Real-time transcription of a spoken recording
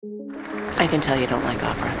I can tell you don't like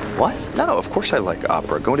opera. What? No, of course I like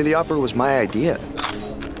opera. Going to the opera was my idea.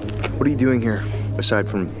 What are you doing here, aside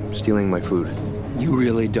from stealing my food? You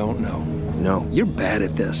really don't know. No. You're bad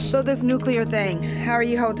at this. So this nuclear thing, how are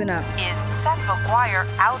you holding up? Is Seth MacGuire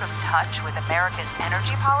out of touch with America's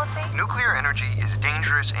energy policy? Nuclear energy is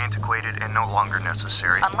dangerous, antiquated, and no longer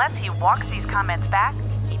necessary. Unless he walks these comments back,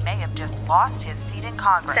 he may have just lost his seat in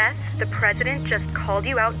Congress. Seth, the president just called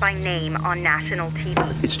you out by name on national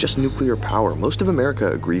TV. It's just nuclear power. Most of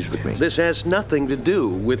America agrees with me. This has nothing to do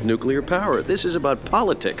with nuclear power. This is about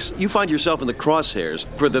politics. You find yourself in the crosshairs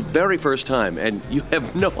for the very first time, and you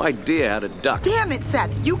have no idea how to duck. Damn it,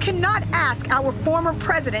 Seth. You cannot ask our former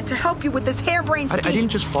president to help you with this harebrained scheme. I didn't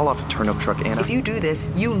just fall off a turnip truck, Anna. If you do this,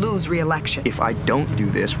 you lose re-election. If I don't do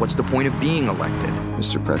this, what's the point of being elected,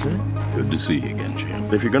 Mr. President? Good to see you again,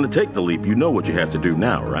 Jim. If you're going to take the leap, you know what you have to do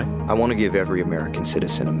now, right? I want to give every American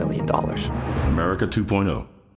citizen $1 million. America 2.0.